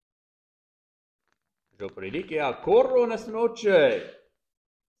Yo predique a corro en esta noche.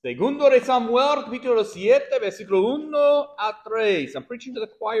 Segundo de Samuel, capítulo 7, versículo 1 a 3. I'm preaching to the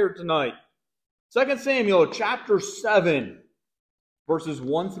choir tonight. 2 Samuel, chapter 7, verses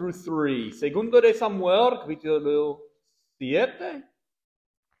 1 through 3. Segundo de Samuel, capítulo 7,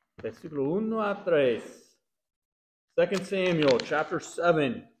 versículo 1 a 3. 2 Samuel, chapter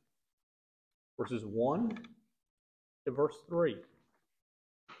 7, verses 1 to verse 3.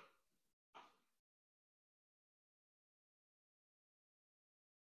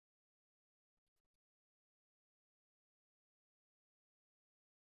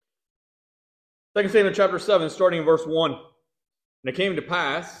 Second Samuel chapter 7, starting in verse 1. And it came to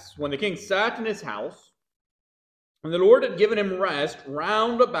pass, when the king sat in his house, and the Lord had given him rest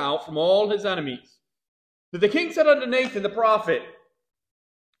round about from all his enemies, that the king said unto Nathan the prophet,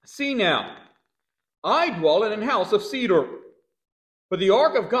 See now, I dwell in an house of cedar, but the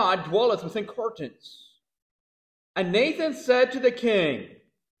ark of God dwelleth within curtains. And Nathan said to the king,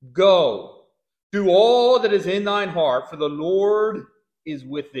 Go, do all that is in thine heart, for the Lord is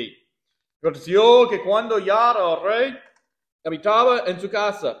with thee. Aconteció que cuando ya el rey habitaba en su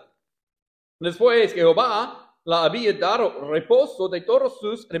casa, después que Jehová la había dado reposo de todos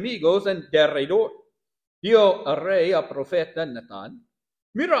sus enemigos en derredor, dijo el rey al profeta Natán,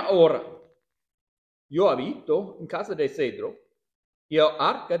 Mira ahora, yo habito en casa de cedro, y el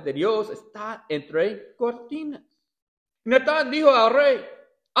arca de Dios está entre cortinas. Y Natán dijo al rey,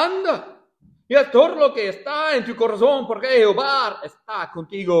 Anda, y haz todo lo que está en tu corazón, porque Jehová está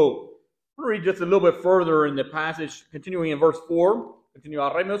contigo. I'm going to read just a little bit further in the passage, continuing in verse 4.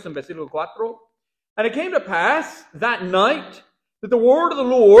 Continuaremos en versículo 4. And it came to pass that night that the word of the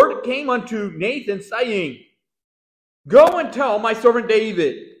Lord came unto Nathan, saying, Go and tell my servant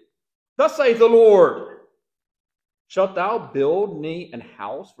David, Thus saith the Lord, Shalt thou build me an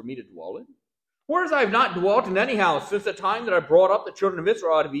house for me to dwell in? Whereas I have not dwelt in any house since the time that I brought up the children of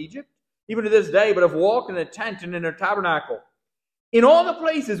Israel out of Egypt, even to this day, but have walked in a tent and in a tabernacle. In all the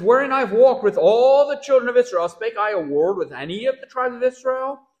places wherein I have walked with all the children of Israel, spake I a word with any of the tribes of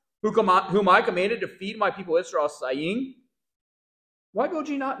Israel, whom I commanded to feed my people Israel, saying, Why build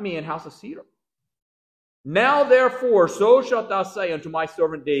ye not me an house of cedar? Now therefore, so shalt thou say unto my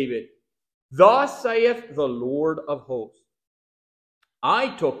servant David, Thus saith the Lord of hosts,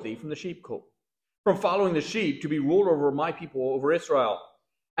 I took thee from the sheepcote, from following the sheep, to be ruler over my people, over Israel.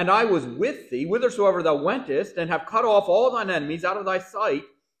 And I was with thee whithersoever thou wentest, and have cut off all thine enemies out of thy sight,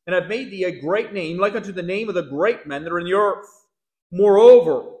 and have made thee a great name, like unto the name of the great men that are in the earth.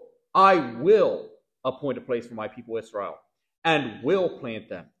 Moreover, I will appoint a place for my people Israel, and will plant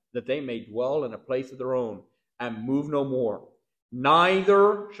them, that they may dwell in a place of their own, and move no more.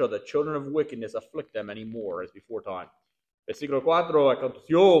 Neither shall the children of wickedness afflict them any more, as before time. Versículo 4.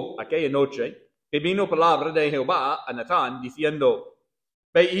 Aconteció aquella noche, que vino palabra de Jehová a Natán, diciendo,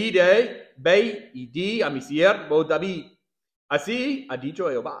 Ve y di a mi siervo David, así ha dicho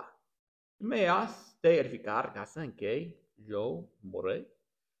Jehová, ¿me has de edificar casa en que yo moré?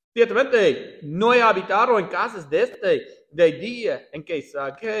 Ciertamente no he habitado en casas desde el día en que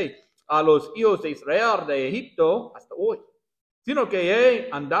saqué a los hijos de Israel de Egipto hasta hoy, sino que he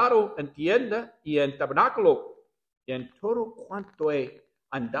andado en tienda y en tabernáculo, y en todo cuanto he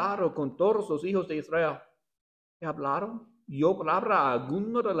andado con todos los hijos de Israel. ¿He hablado yo palabra a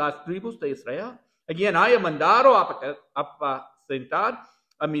alguno de las tribus de Israel, a quien haya mandado a apacentar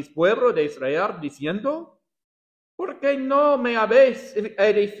a mis pueblos de Israel, diciendo, ¿por qué no me habéis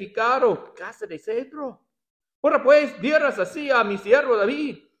edificado casa de cedro? Ahora pues dieras así a mi siervo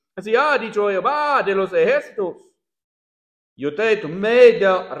David, así ha dicho Jehová de los ejércitos, yo te tomé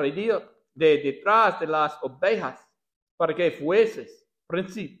del redil de detrás de las ovejas, para que fueses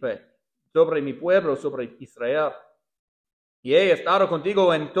príncipe sobre mi pueblo, sobre Israel. Y he estado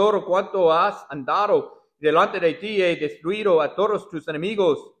contigo en todo cuanto has andado, delante de ti he destruido a todos tus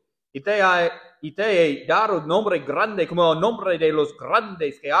enemigos, y te he dado nombre grande como el nombre de los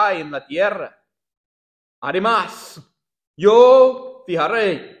grandes que hay en la tierra. Además, yo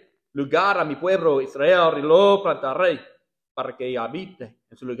fijaré lugar a mi pueblo Israel y lo plantaré, para que habite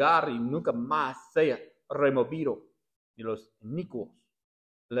en su lugar y nunca más sea removido, y los inicuos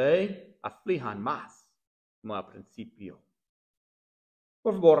le aflijan más como al principio.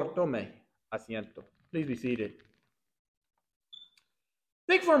 Por favor, tome asiento. Please be seated.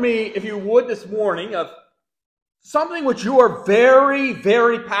 Think for me, if you would, this morning of something which you are very,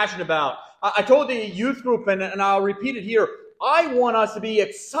 very passionate about. I told the youth group, and I'll repeat it here, I want us to be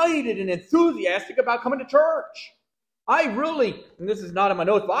excited and enthusiastic about coming to church. I really, and this is not in my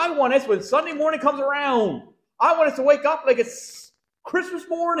notes, but I want us, when Sunday morning comes around, I want us to wake up like it's Christmas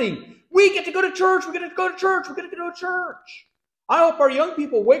morning, we get to go to church, we get to go to church, we get to go to church. I hope our young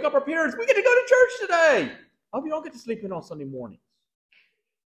people wake up our parents, we get to go to church today. I hope you don't get to sleep in on Sunday mornings.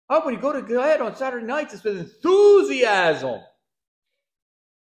 I hope when you go to bed on Saturday nights, it's with enthusiasm.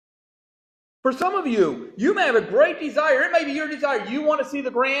 For some of you, you may have a great desire. It may be your desire. You want to see the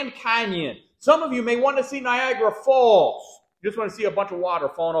Grand Canyon. Some of you may want to see Niagara Falls. You just want to see a bunch of water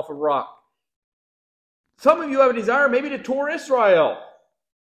falling off a rock. Some of you have a desire maybe to tour Israel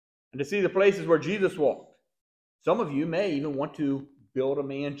and to see the places where Jesus walked. Some of you may even want to build a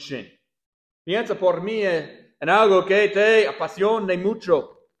mansion. Piensa por mí en algo que te apasione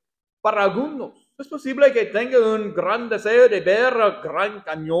mucho. Para algunos, ¿es posible que tenga un gran deseo de ver el Gran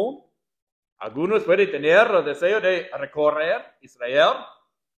Cañón? Algunos pueden tener el deseo de recorrer Israel,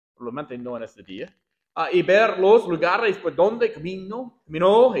 probablemente no en este día, y ver los lugares por donde caminó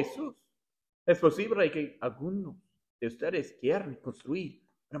Jesús. Es posible que algunos de ustedes quieran construir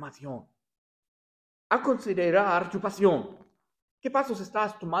una mansión. A considerar tu pasión. ¿Qué pasos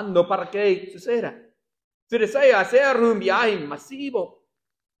estás tomando para que suceda? Si desea hacer un viaje masivo,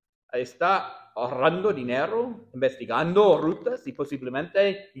 está ahorrando dinero, investigando rutas y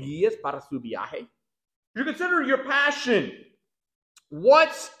posiblemente guías para su viaje. You consider your passion.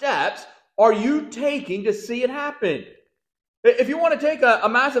 What steps are you taking to see it happen? If you want to take a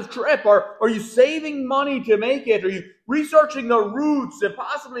massive trip, are you saving money to make it? Are you researching the routes and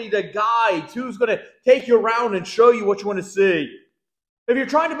possibly the guides? Who's going to take you around and show you what you want to see? If you're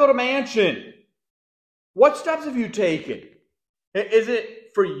trying to build a mansion, what steps have you taken? Is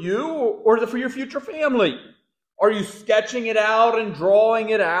it for you or is it for your future family? Are you sketching it out and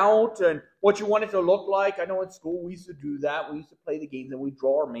drawing it out and what you want it to look like? I know in school we used to do that. We used to play the games and we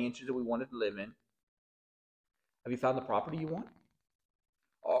draw our mansions that we wanted to live in. Have you found the property you want?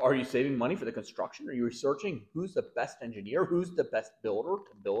 Are you saving money for the construction? Are you researching who's the best engineer? Who's the best builder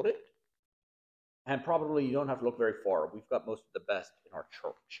to build it? And probably you don't have to look very far. We've got most of the best in our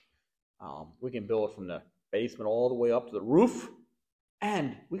church. We can build from the basement all the way up to the roof.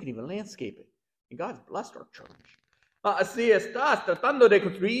 And we can even landscape it. And God's blessed our church. Si estás tratando de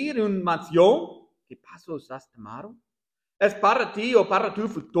construir una mansión, ¿qué pasos has tomado? ¿Es para ti o para tu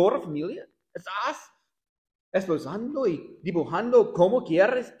futura familia? ¿Estás esbozando y dibujando cómo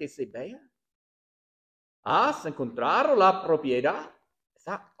quieres que se vea? ¿Has encontrado la propiedad?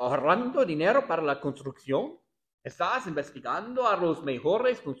 ¿Estás ahorrando dinero para la construcción? ¿Estás investigando a los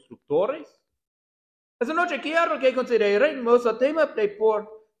mejores constructores? Esta noche quiero que consideremos el tema de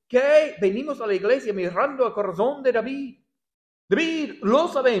por qué venimos a la iglesia mirando el corazón de David. David, lo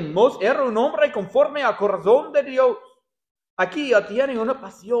sabemos, era un hombre conforme al corazón de Dios. Aquí tiene una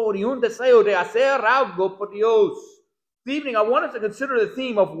pasión y un deseo de hacer algo por Dios. This evening, I want us to consider the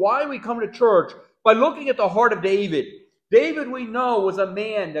theme of why we come to church by looking at the heart of David. David, we know, was a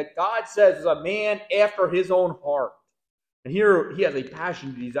man that God says is a man after his own heart. And here he has a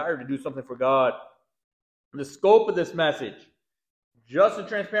passion, a desire to do something for God. The scope of this message, just in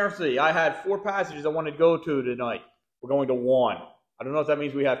transparency, I had 4 passages I wanted to go to tonight. We're going to 1. I don't know if that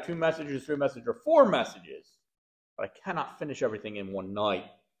means we have 2 messages, 3 messages, or 4 messages, but I cannot finish everything in one night.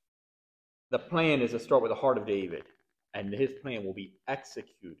 The plan is to start with the heart of David, and his plan will be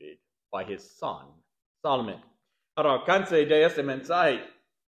executed by his son, Solomon. Al alcance de este mensaje,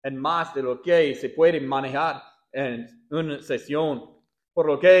 en más de lo que se puede manejar en una sesión, por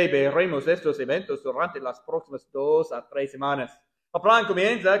lo que veremos estos eventos durante las próximas 2 a 3 semanas. El plan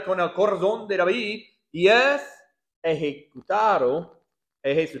comienza con el corazón de David y es ejecutado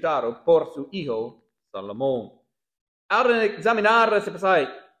por su hijo Salomón. Al examinar este pasaje,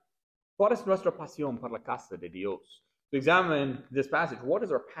 ¿cuál es nuestra pasión por la casa de Dios? To examine this passage, what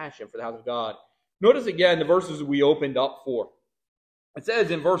is our passion for the house of God? Notice again the verses we opened up for. It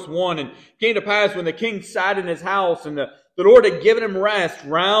says in verse 1, and it came to pass when the king sat in his house, and the Lord had given him rest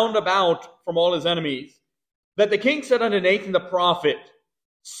round about from all his enemies, that the king said unto Nathan the prophet,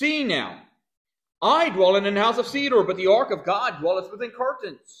 See now, I dwell in an house of cedar, but the ark of God dwelleth within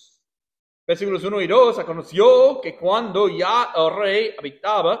curtains. Versículos 1 y 2, conoció que cuando ya el rey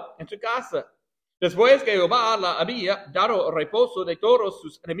habitaba en su casa, después que Jehová la había dado reposo de todos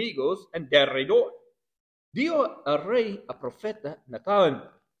sus enemigos en derredor, dio el rey al profeta Natán,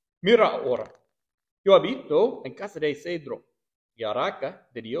 Mira ahora, yo habito en casa de cedro, y el arca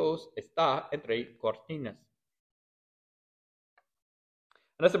de Dios está entre cortinas.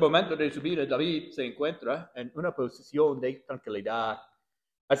 En este momento de su vida, David se encuentra en una posición de tranquilidad.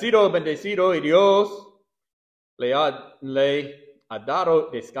 Ha sido bendecido y Dios le ha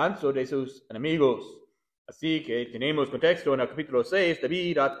dado descanso de sus enemigos. Así que tenemos contexto en el capítulo 6,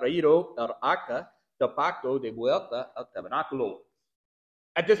 David ha traído el arca del pacto de vuelta al tabernáculo.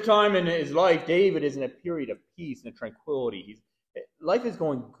 At this time in his life, David is in a period of peace and tranquility. Life is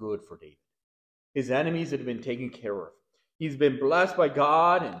going good for David. His enemies have been taken care of. He's been blessed by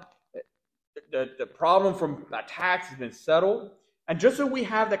God, and the problem from attacks has been settled. And just so we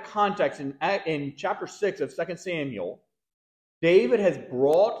have the context, in chapter 6 of 2 Samuel, David has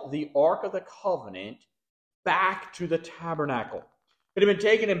brought the Ark of the Covenant back to the tabernacle. It had been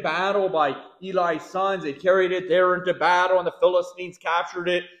taken in battle by Eli's sons. They carried it there into battle, and the Philistines captured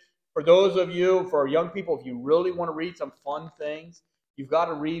it. For those of you, for young people, if you really want to read some fun things, you've got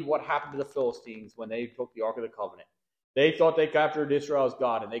to read what happened to the Philistines when they took the Ark of the Covenant. They thought they captured Israel's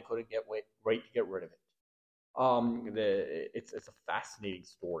God, and they couldn't wait to get rid of it. It's a fascinating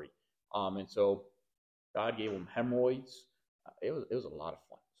story. And so God gave them hemorrhoids. It was a lot of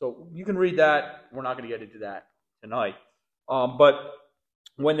fun. So you can read that. We're not going to get into that tonight. But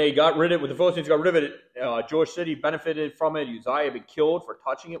when they got rid of it, when the Philistines got rid of it, Jewish city benefited from it. Uzziah had been killed for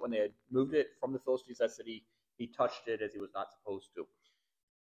touching it when they had moved it from the Philistines. That city, he touched it as he was not supposed to.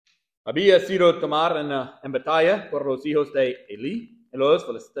 Había sido tomar en batalla por los hijos de Eli, y los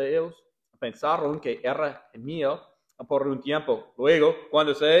filisteos pensaron que era mío por un tiempo. Luego,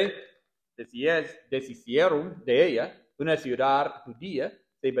 cuando se deshicieron de ella, una ciudad judía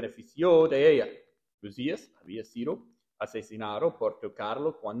se benefició de ella. Uzías había sido asesinado por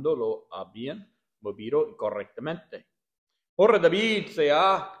tocarlo cuando lo habían movido correctamente. Ahora David se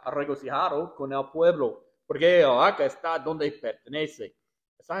ha regocijado con el pueblo, porque el arca está donde pertenece.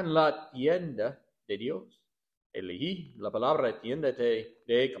 Está en la tienda de Dios. Elegí la palabra tienda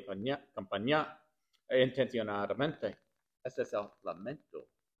de campaña intencionadamente. Este es el lamento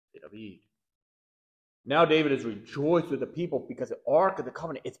de David. Now David is rejoiced with the people because the Ark of the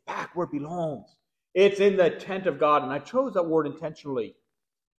Covenant is back where it belongs. It's in the tent of God, and I chose that word intentionally.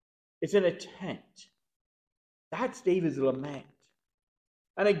 It's in a tent. That's David's lament.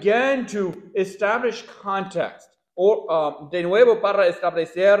 And again, to establish context, or de nuevo para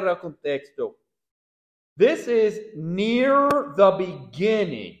establecer el contexto. This is near the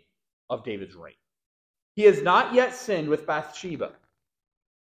beginning of David's reign. He has not yet sinned with Bathsheba.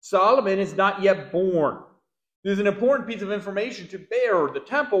 Solomon is not yet born. There's an important piece of information to bear. The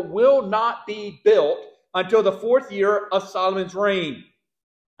temple will not be built until the 4th year of Solomon's reign.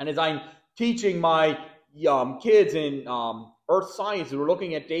 And as I'm teaching my kids in earth science, we're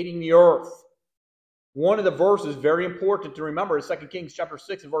looking at dating the earth. One of the verses very important to remember is 2 Kings chapter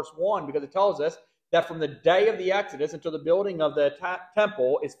 6 and verse 1, because it tells us that from the day of the Exodus until the building of the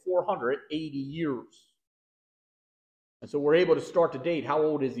temple is 480 years. And so we're able to start to date how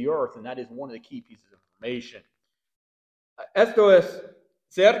old is the earth, and that is one of the key pieces of information. Esto es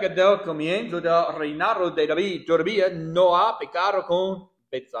cerca del comienzo del reinado de David. Todavía no ha pecado con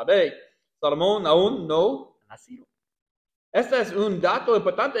Betsabé. Salomón aún no ha nacido. Este es un dato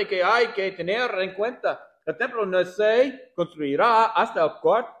importante que hay que tener en cuenta. El templo no se construirá hasta el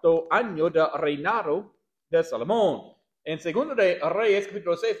 4º año del reinado de Salomón. En 2 de Reyes,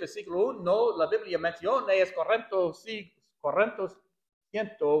 capítulo 6, versículo 1, la Biblia menciona es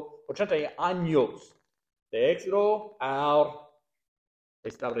 180 años de Éxodo al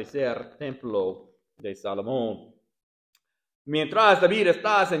establecer templo de Salomón. Mientras David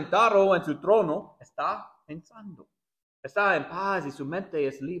está sentado en su trono, está pensando. Está en paz y su mente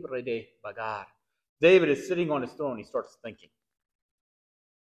es libre de vagar. David is sitting on his throne. He starts thinking.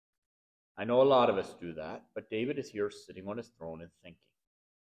 I know a lot of us do that, but David is here sitting on his throne and thinking.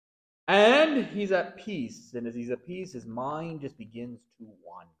 And he's at peace. And as he's at peace, his mind just begins to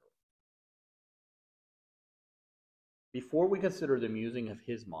wander. Before we consider the musing of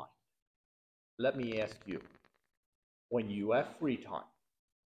his mind, let me ask you, when you have free time,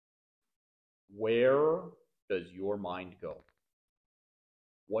 where does your mind go?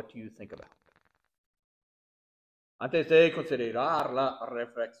 What do you think about? Antes de considerar las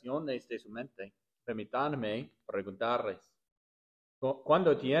reflexiones de su mente, permítanme preguntarles,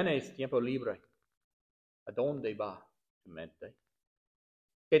 ¿cuándo tienes tiempo libre? ¿A dónde va tu mente?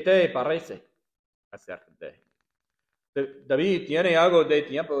 ¿Qué te parece acerca de? David tiene algo de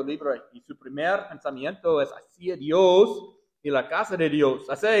tiempo libre y su primer pensamiento es hacia Dios y la casa de Dios.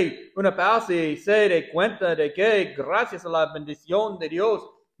 Hace una pausa y se da cuenta de que gracias a la bendición de Dios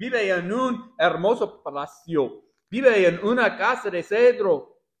vive en un hermoso palacio. Vive en una casa de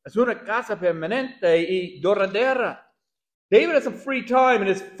cedro. Es una casa permanente y duradera. David has some free time, and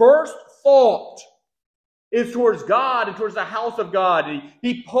his first thought is towards God and towards the house of God.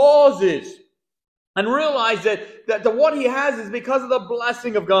 He pauses and realizes that what he has is because of the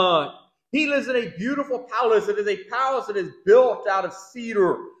blessing of God. He lives in a beautiful palace. It is a palace that is built out of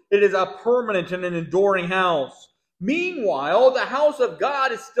cedar. It is a permanent and an enduring house. Meanwhile, the house of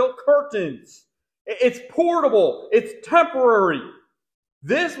God is still curtains. It's portable. It's temporary.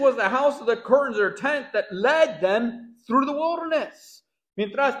 This was the house of the curtains or tent that led them through the wilderness.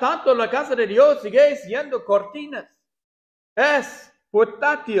 Mientras tanto, la casa de Dios sigue siendo cortinas. Es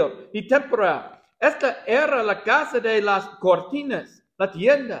portátil y temporal. Esta era la casa de las cortinas, la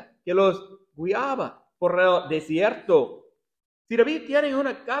tienda que los guiaba por el desierto. Si David tiene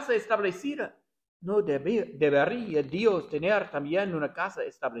una casa establecida, ¿no debería Dios tener también una casa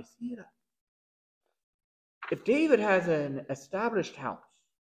establecida? If David has an established house,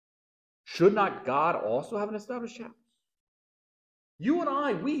 should not God also have an established house? You and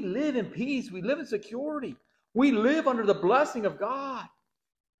I, we live in peace. We live in security. We live under the blessing of God.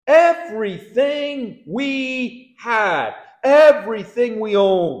 Everything we have, everything we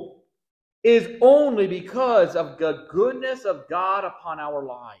own, is only because of the goodness of God upon our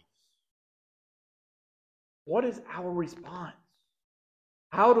lives. What is our response?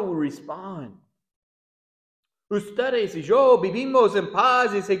 How do we respond? Ustedes y yo vivimos en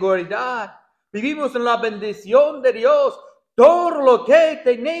paz y seguridad. Vivimos en la bendición de Dios. Todo lo que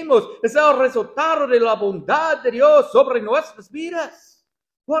tenemos es el resultado de la bondad de Dios sobre nuestras vidas.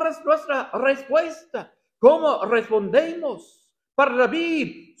 ¿Cuál es nuestra respuesta? ¿Cómo respondemos? Para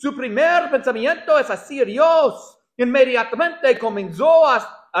David, su primer pensamiento es hacia Dios. Inmediatamente comenzó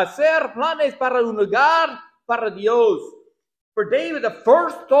a hacer planes para un lugar para Dios. For David, the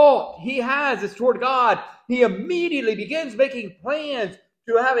first thought he has is toward God. He immediately begins making plans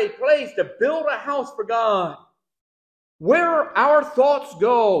to have a place to build a house for God. Where our thoughts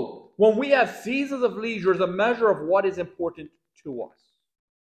go when we have seasons of leisure is a measure of what is important to us.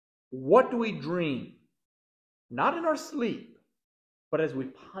 What do we dream? Not in our sleep, but as we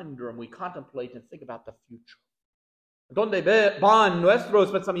ponder and we contemplate and think about the future. ¿Dónde van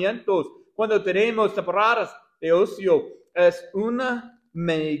nuestros pensamientos cuando tenemos temporadas de ocio? Es una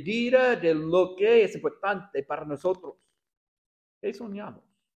medida de lo que es importante para nosotros. ¿Qué soñamos?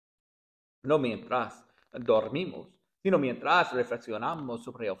 No mientras dormimos, sino mientras reflexionamos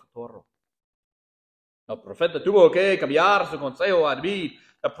sobre el futuro. El profeta tuvo que cambiar su consejo a David.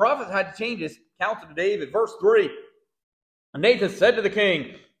 The prophet had to change his counsel to David. Verse 3. And Nathan said to the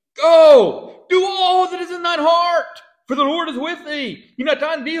king, Go, do all that is in thine heart, for the Lord is with thee. Y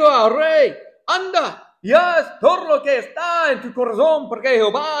Natán dijo al rey, Anda, y haz todo lo que está en tu corazón, porque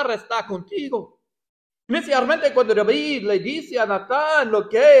Jehová está contigo. Inicialmente, cuando David le dice a Natán lo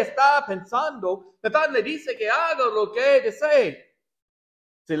que está pensando, Natán le dice que haga lo que desee.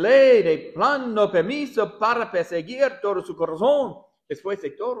 Se le de plano permiso para perseguir todo su corazón. Después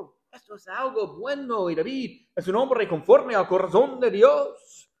de todo, esto es algo bueno, y David es un hombre conforme al corazón de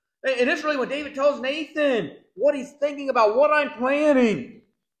Dios. Initially, when David tells Nathan what he's thinking about, what I'm planning,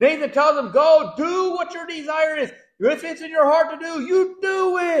 Nathan tells him, go, do what your desire is. If it's in your heart to do, you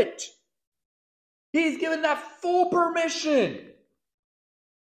do it. He's given that full permission.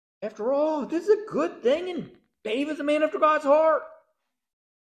 After all, this is a good thing, and David's a man after God's heart.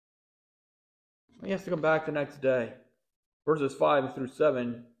 He has to come back the next day. Verses 5 through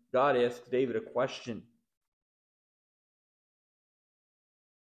 7, God asks David a question.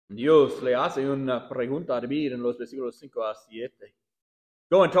 Dios le hace una pregunta a David en los versículos 5 a 7.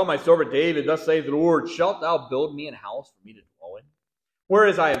 Go and tell my servant David, thus saith the Lord, shalt thou build me an house for me to dwell in?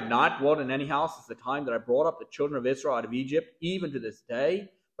 Whereas I have not dwelt in any house since the time that I brought up the children of Israel out of Egypt, even to this day,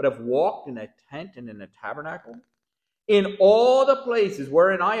 but have walked in a tent and in a tabernacle. In all the places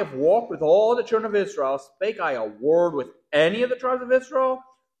wherein I have walked with all the children of Israel, spake I a word with any of the tribes of Israel,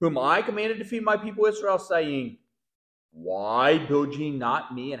 whom I commanded to feed my people Israel, saying, Why build ye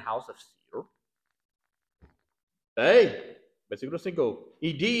not me an house of cedar? Hey, versículo 5.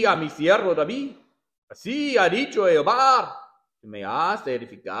 Y di a mi siervo David, así ha dicho Jehová, que me has de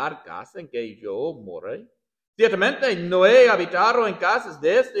edificar casa en que yo moré. Ciertamente no he habitado en casas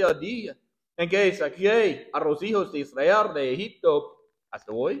desde el día en que saqué a los hijos de Israel de Egipto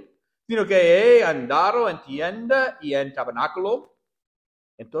hasta hoy, sino que he andado en tienda y en tabernáculo.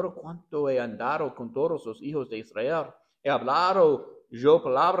 En todo cuanto he andado con todos los hijos de Israel, he hablado yo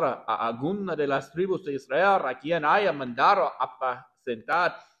palabra a alguna de las tribus de Israel, a quien haya mandado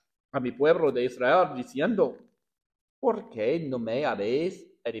apacentar a mi pueblo de Israel, diciendo, ¿por qué no me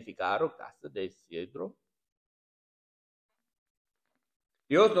habéis edificado casa de cedro?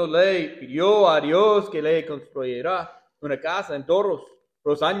 Dios no le pidió a Dios que le construyera una casa en todos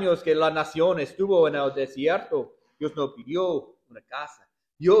los años que la nación estuvo en el desierto. Dios no pidió una casa.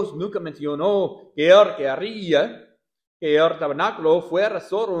 Dios nunca mencionó que él quería que el tabernáculo fuera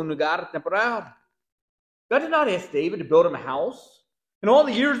solo un lugar temporal. God did not ask David to build him a house. In all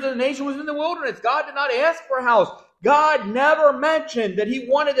the years that the nation was in the wilderness, God did not ask for a house. God never mentioned that he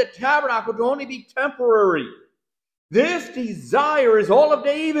wanted the tabernacle to only be temporary. This desire is all of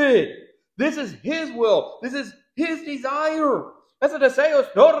David. This is his will. This is his desire. Ese deseo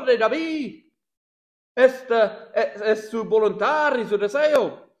es todo de David. Es su voluntad y su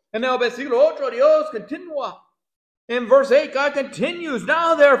deseo. En el versículo 8, Dios continúa. In verse 8, God continues,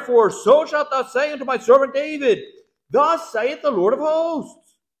 Now therefore, so shalt thou say unto my servant David, Thus saith the Lord of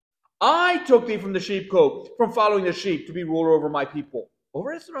hosts, I took thee from the sheepcote, from following the sheep, to be ruler over my people,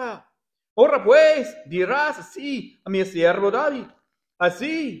 over Israel. Ahora pues, dirás así a mi siervo David,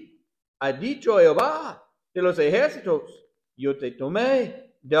 así ha dicho Jehová de los ejércitos, yo te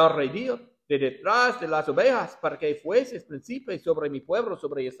tomé del redil, de detrás de las ovejas, para que fueses príncipe sobre mi pueblo,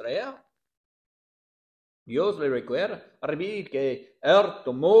 sobre Israel. Dios le recuerda a David que él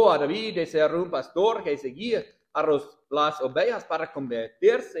tomó a David de ser un pastor que seguía a las ovejas para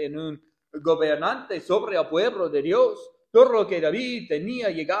convertirse en un gobernante sobre el pueblo de Dios. Todo lo que David tenía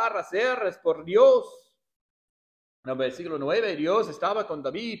llegar a ser es por Dios. En el versículo 9, Dios estaba con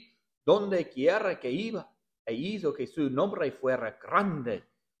David donde quiera que iba e hizo que su nombre fuera grande.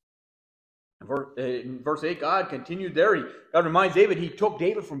 In verse 8, God continued there. God reminds David, he took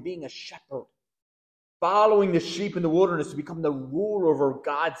David from being a shepherd, following the sheep in the wilderness, to become the ruler over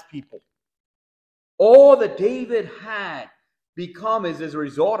God's people. All that David had become is as a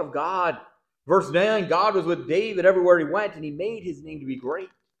result of God. Verse 9, God was with David everywhere he went, and he made his name to be great.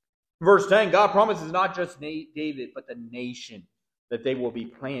 Verse 10, God promises not just David, but the nation, that they will be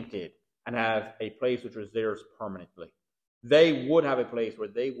planted and have a place which was theirs permanently. They would have a place where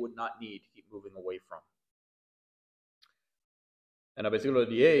they would not need to keep moving away from. En el versículo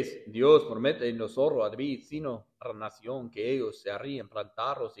 10, Dios promete no solo a David, sino a la nación que ellos se harían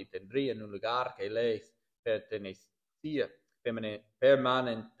plantados y tendrían un lugar que les pertenecía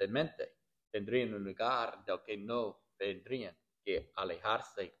permanentemente. Tendrían un lugar del que no tendrían que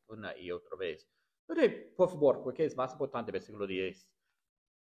alejarse una y otra vez. Por favor, porque es más importante el versículo 10.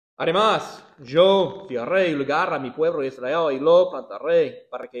 Además, yo te haré lugar a mi pueblo Israel y lo plantaré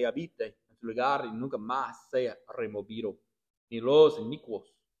para que habite en su lugar y nunca más sea removido. Ni los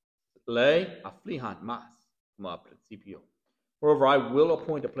inicuos le aflijan más como al principio. Moreover, I will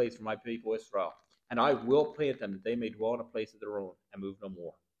appoint a place for my people Israel, and I will plant them that they may dwell in a place of their own and move no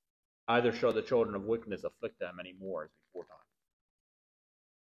more. Neither shall the children of wickedness afflict them any more as before time.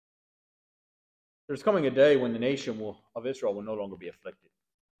 There's coming a day when the nation of Israel will no longer be afflicted.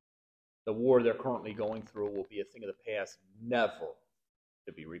 The war they're currently going through will be a thing of the past, never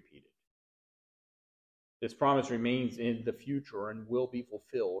to be repeated. This promise remains in the future and will be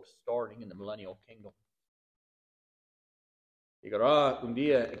fulfilled starting in the millennial kingdom. Llegará un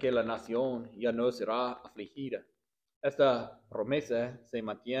día en que la nación ya no será afligida. Esta promesa se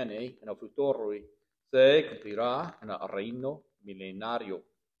mantiene en el futuro y se cumplirá en el reino milenario.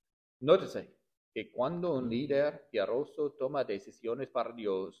 Nótese que cuando un líder piadoso toma decisiones para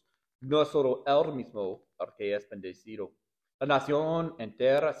Dios, no es solo él mismo el que es bendecido. La nación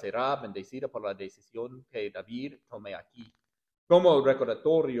entera será bendecida por la decisión que David tome aquí. Como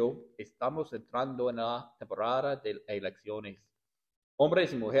recordatorio, estamos entrando en la temporada de elecciones.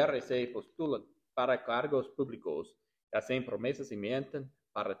 Hombres y mujeres se postulan para cargos públicos, hacen promesas y mienten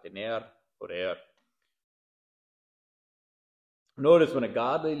para tener poder. Notice when a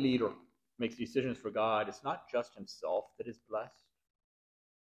godly leader makes decisions for God, it's not just himself that is blessed.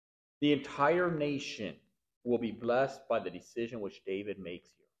 The entire nation will be blessed by the decision which David makes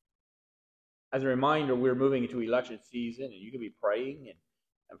here. As a reminder, we're moving into election season, and you can be praying,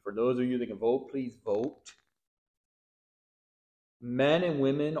 and for those of you that can vote, please vote. Men and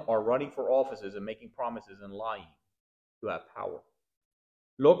women are running for offices and making promises and lying to have power.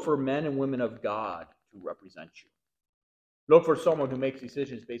 Look for men and women of God to represent you. Look for someone who makes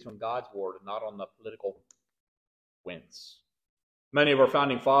decisions based on God's word and not on the political winds. Many of our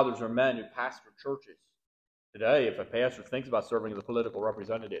founding fathers are men who pastor churches. Today, if a pastor thinks about serving as a political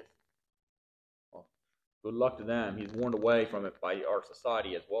representative, well, good luck to them. He's warned away from it by our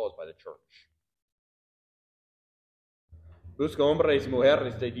society as well as by the church. Busca hombres y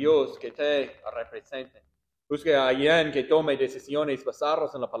mujeres de Dios que te representen. Busca a alguien que tome decisiones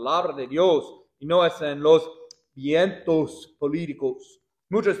basadas en la palabra de Dios y no es en los vientos políticos.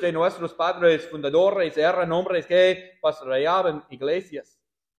 Muchos de nuestros padres fundadores eran hombres que pastoreaban iglesias.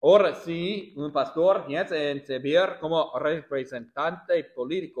 Ahora sí, un pastor piensa en servir como representante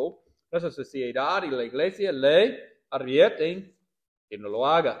político. La sociedad y la iglesia le advierten que no lo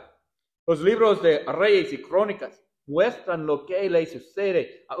haga. Los libros de Reyes y Crónicas muestran lo que le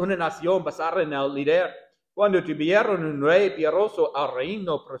sucede a una nación basada en el líder. Cuando tuvieron un rey piadoso, el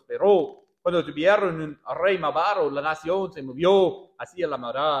reino prosperó. Cuando tuvieron un rey malvado, la nación se movió hacia la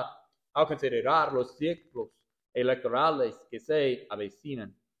maldad. Al considerar los ciclos electorales que se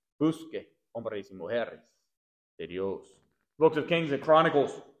avecinan, busque hombres y mujeres de Dios. Books of Kings and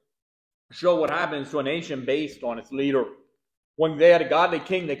Chronicles show what happens to a nation based on its leader. When they had a godly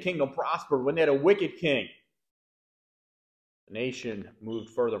king, the kingdom prospered. When they had a wicked king, the nation moved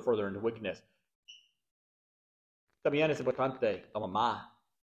further into wickedness. También es importante la mamá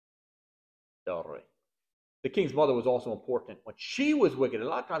del rey. The king's mother was also important. When she was wicked, a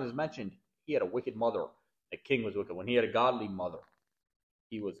lot of times it's mentioned he had a wicked mother. The king was wicked. When he had a godly mother,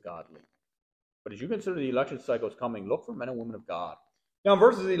 he was godly. But as you consider the election cycles coming, look for men and women of God. Now in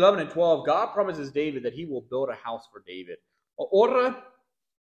verses 11 and 12, God promises David that he will build a house for David. Ahora,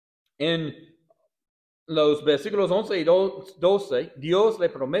 en los versículos 11 y 12, Dios le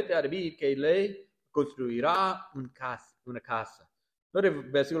promete a David que le construirá una casa. Note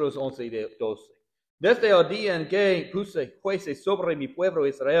versículos 11 y 12. Desde el día en que puse jueces sobre mi pueblo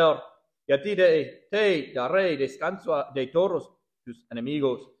Israel, y a ti te daré descanso de todos tus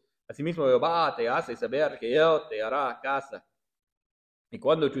enemigos. Asimismo Jehová te hace saber que él te hará casa. Y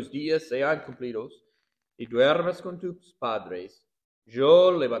cuando tus días sean cumplidos y duermas con tus padres,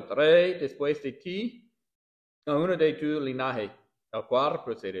 yo levantaré después de ti a uno de tu linaje, el cual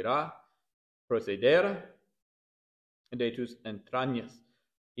procederá de tus entrañas,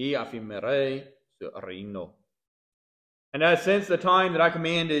 y afirmaré su reino. And as since the time that I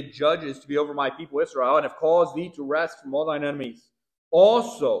commanded judges to be over my people Israel, and have caused thee to rest from all thine enemies,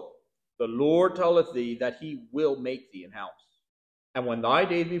 also the Lord telleth thee that he will make thee an house. And when thy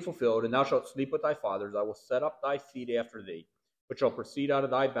days be fulfilled, and thou shalt sleep with thy fathers, I will set up thy seed after thee, which shall proceed out of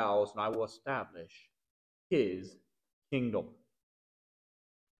thy bowels, and I will establish his kingdom.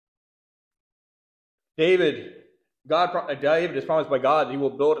 David is promised by God that he will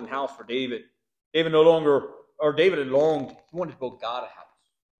build a house for David. David had longed, he wanted to build God a house.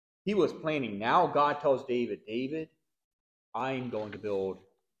 He was planning. Now God tells David, David, I'm going to build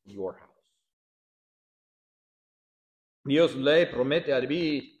your house. Dios le promete a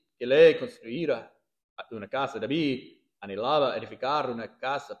David que le construirá una casa. David anhelaba edificar una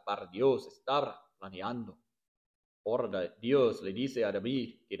casa para Dios, estaba planeando. Ahora Dios le dice a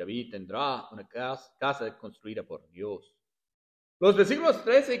David que David tendrá una casa construida por Dios. Los versículos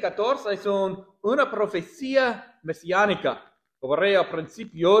 13 y 14 son una profecía mesiánica. Como veré al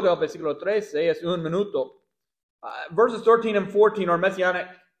principio del versículo 13 es un minuto. Verses 13 and 14 are messianic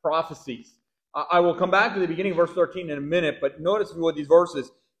prophecies. I will come back to the beginning of verse 13 in a minute, but notice with these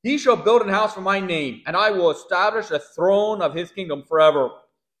verses. He shall build an house for my name, and I will establish a throne of his kingdom forever.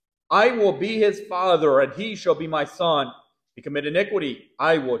 I will be his father, and he shall be my son. If he commit iniquity,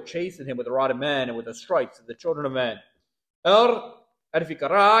 I will chasten him with the rod of men, and with the stripes of the children of men. Él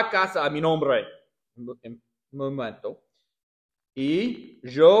edificará casa a mi nombre. Un momento. Y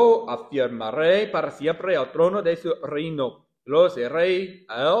yo afirmaré para siempre el trono de su reino. Lo seré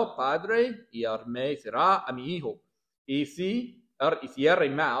a él padre, y él me será a mi hijo. Y si él hiciere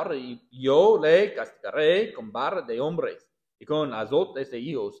mal, yo le castigaré con vara de hombres y con azotes de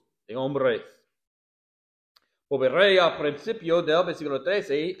hijos de hombres. Volveré al principio del versículo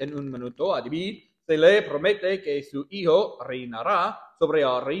 13 en un minuto. A David se le promete que su hijo reinará sobre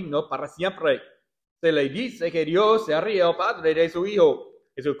el reino para siempre. Se le dice que Dios sería el padre de su hijo.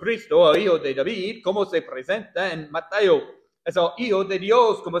 Jesucristo, el hijo de David, como se presenta en Mateo. Es el hijo de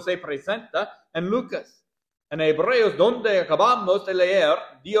Dios, como se presenta en Lucas. En Hebreos, donde acabamos de leer,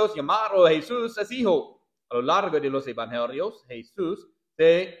 Dios llamado a Jesús es hijo. A lo largo de los evangelios, Jesús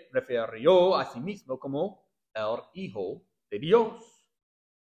se refirió a sí mismo como el hijo de Dios.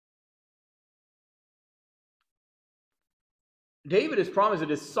 David is promised that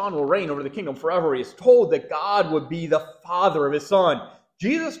his son will reign over the kingdom forever. He is told that God would be the father of his son.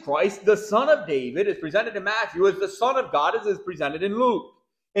 Jesus Christ, the son of David, is presented in Matthew as the son of God, as is presented in Luke.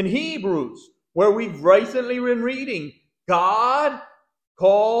 In Hebrews, where we've recently been reading, God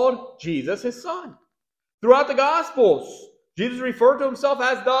called Jesus his son. Throughout the Gospels, Jesus referred to himself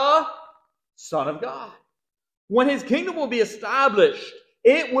as the Son of God. When his kingdom will be established,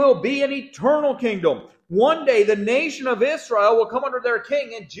 it will be an eternal kingdom. One day, the nation of Israel will come under their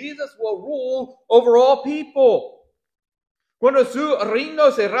king, and Jesus will rule over all people. Cuando su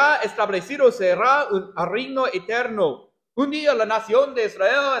reino será establecido, será un reino eterno. Un día la nación de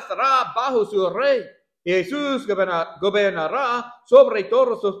Israel estará bajo su rey, y Jesús gobernará sobre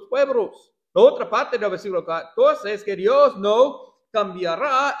todos sus pueblos. La otra parte del versículo 14 es que Dios no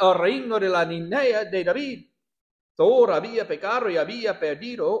cambiará el reino de la línea de David. Saúl había pecado y había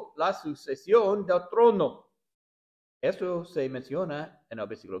perdido la sucesión del trono. Esto se menciona en el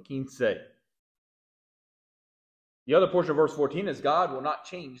versículo 15. The other portion of verse 14 is God will not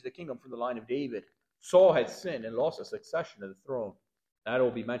change the kingdom from the line of David. Saul had sinned and lost a succession to the throne. That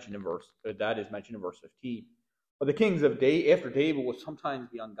is mentioned in verse 15. But the kings of after David will sometimes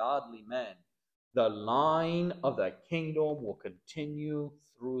be ungodly men. The line of the kingdom will continue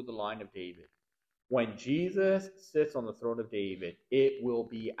through the line of David. When Jesus sits on the throne of David, it will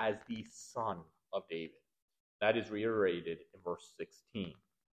be as the son of David. That is reiterated in verse 16.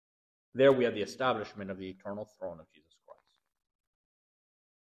 There we have the establishment of the eternal throne of Jesus Christ.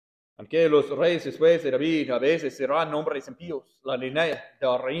 Aunque los reyes después de David a veces serán hombres impíos, la línea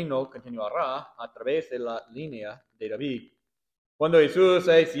del reino continuará a través de la línea de David. Cuando Jesús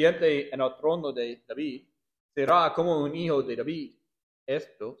se siente en el trono de David, será como un hijo de David.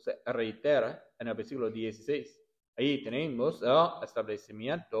 Esto se reitera en el versículo 16. Ahí tenemos el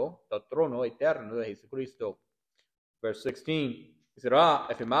establecimiento del trono eterno de Jesucristo. Verse 16. Será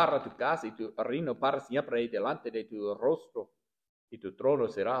efímera tu casa y tu reino para siempre delante de tu rostro, y tu trono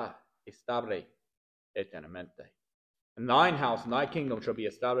será estable eternamente. And thine house and thy kingdom shall be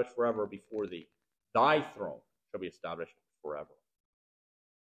established forever before thee. Thy throne shall be established forever.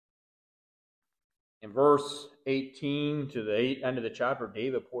 In verse 18 to the end of the chapter,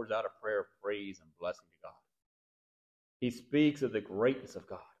 David pours out a prayer of praise and blessing to God. He speaks of the greatness of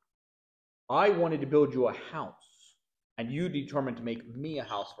God. I wanted to build you a house, and you determined to make me a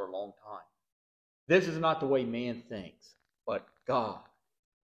house for a long time. This is not the way man thinks, but God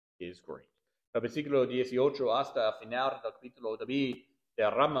is great. El versículo 18 hasta el final del capítulo, David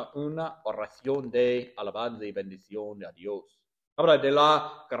derrama una oración de alabanza y bendición a Dios. Habla de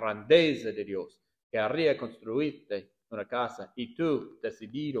la grandeza de Dios, que haría construirte una casa, y tú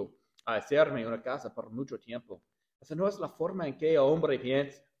decidido a hacerme una casa por mucho tiempo. Esa no es la forma en que el hombre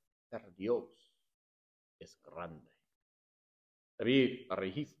piensa, pero Dios es grande. David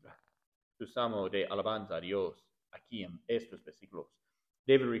registra su salmo de alabanza a Dios aquí en estos versículos.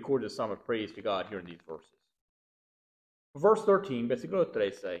 David records a psalm of praise to God here in these verses. Verse 13, versículo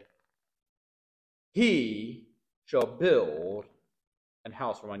 13. He shall build an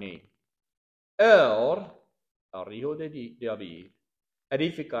house for my name. El hijo de David,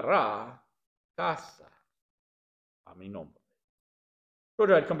 edificará casa a mi nombre.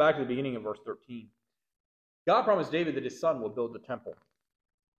 So I'd come back to the beginning of verse 13. God promised David that his son will build the temple.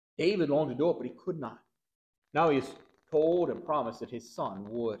 David longed to do it, but he could not. Now he is told and promised that his son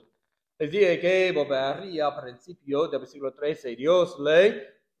would. Decía que volvería al principio del versículo 13. Dios le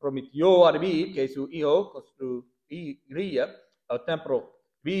prometió a David que su hijo construiría el templo.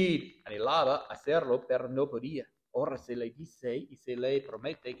 David anhelaba hacerlo, pero no podía. Ahora se le dice y se le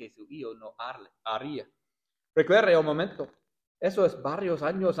promete que su hijo no haría. Recuerde un momento. Eso es varios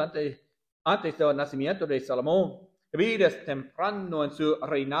años antes del nacimiento de Salomón. David es temprano en su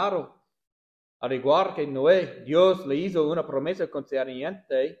reinado. Al igual que Noé, Dios le hizo una promesa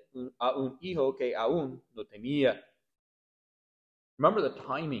concerniente a un hijo que aún no tenía. Remember the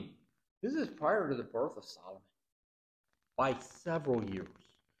timing. This is prior to the birth of Solomon by several years.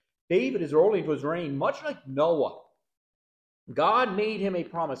 David is early into his reign, much like Noah. God made him a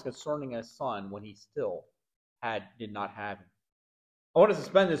promise concerning his son when he still did not have him. I want us to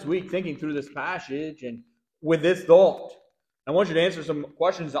spend this week thinking through this passage and with this thought. I want you to answer some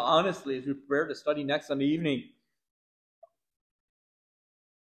questions honestly as we prepare to study next Sunday evening.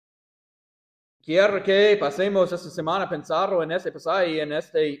 Quiero que pasemos esta semana pensando en este pasaje y en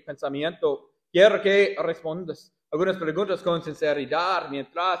este pensamiento. Quiero que respondas algunas preguntas con sinceridad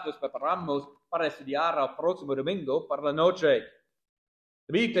mientras nos preparamos para estudiar el próximo domingo por la noche.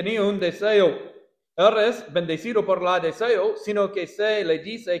 David tenía un deseo. Él es bendecido por el deseo, sino que se le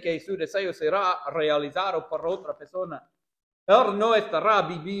dice que su deseo será realizado por otra persona. Él no estará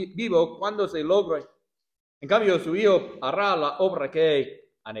vivo cuando se logre. En cambio, su hijo hará la obra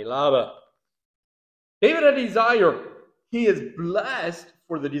que anhelaba. David had a desire. He is blessed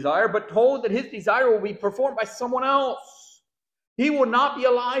for the desire, but told that his desire will be performed by someone else. He will not be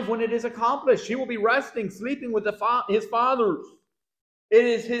alive when it is accomplished. He will be resting, sleeping with his fathers. It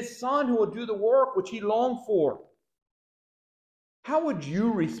is his son who will do the work which he longed for. How would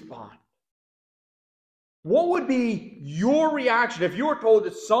you respond? What would be your reaction if you were told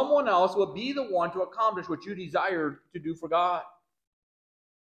that someone else would be the one to accomplish what you desired to do for God?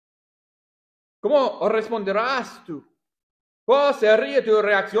 ¿Cómo responderás tú? ¿Cuál sería tu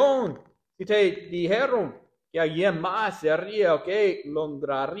reacción si te dijeron que alguien más sería o que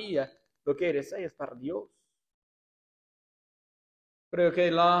lograría lo que deseas para Dios? Creo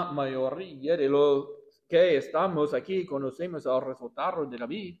que la mayoría de los que estamos aquí conocemos el resultado de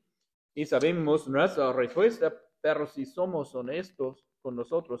David y sabemos nuestra respuesta pero si somos honestos con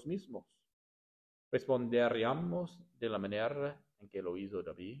nosotros mismos, ¿responderíamos de la manera en que lo hizo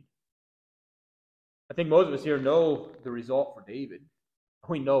David? I think most of us here know the result for David.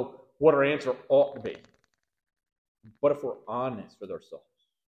 We know what our answer ought to be. But if we're honest with ourselves,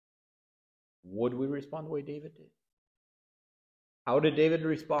 would we respond the way David did? How did David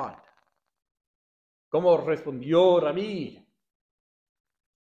respond? ¿Cómo respondió David?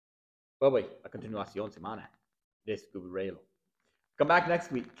 Well, wait, a continuación semana. Descubrirlo. Come back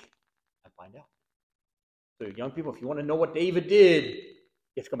next week and find out. So, young people, if you want to know what David did,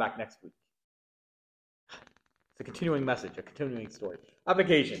 you have to come back next week. It's a continuing message, a continuing story.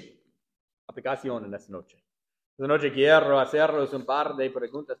 Application. Aplicación en esta noche. Esta noche quiero hacerles un par de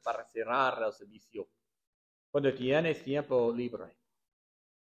preguntas para cerrar el servicio. Cuando tienes tiempo libre,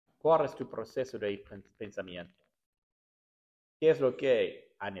 ¿cuál es tu proceso de pensamiento? ¿Qué es lo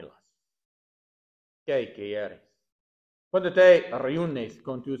que anhelas? ¿Qué quieres? Cuando te reúnes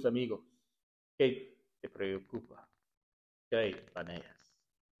con tus amigos, ¿qué te preocupa? ¿Qué planeas?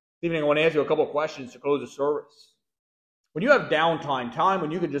 This evening I want to ask you a couple of questions to close the service. When you have downtime, time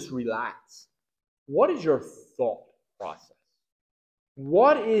when you can just relax, what is your thought process?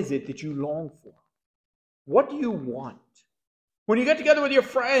 What is it that you long for? What do you want? When you get together with your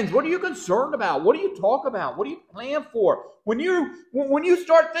friends, what are you concerned about? What do you talk about? What do you plan for? When you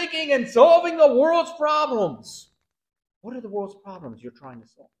start thinking and solving the world's problems, what are the world's problems you're trying to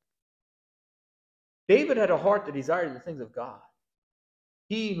solve? David had a heart that desired the things of God.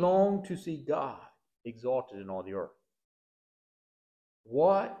 He longed to see God exalted in all the earth.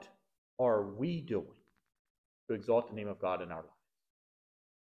 What are we doing to exalt the name of God in our lives?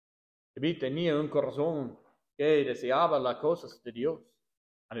 David tenía un corazón que deseaba las cosas de Dios.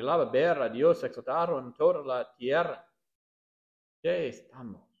 Anhelaba ver a Dios exaltado en toda la tierra. ¿Qué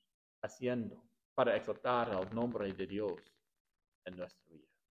estamos haciendo para exaltar el nombre de Dios en nuestra vida?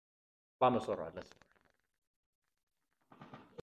 Vamos a orar.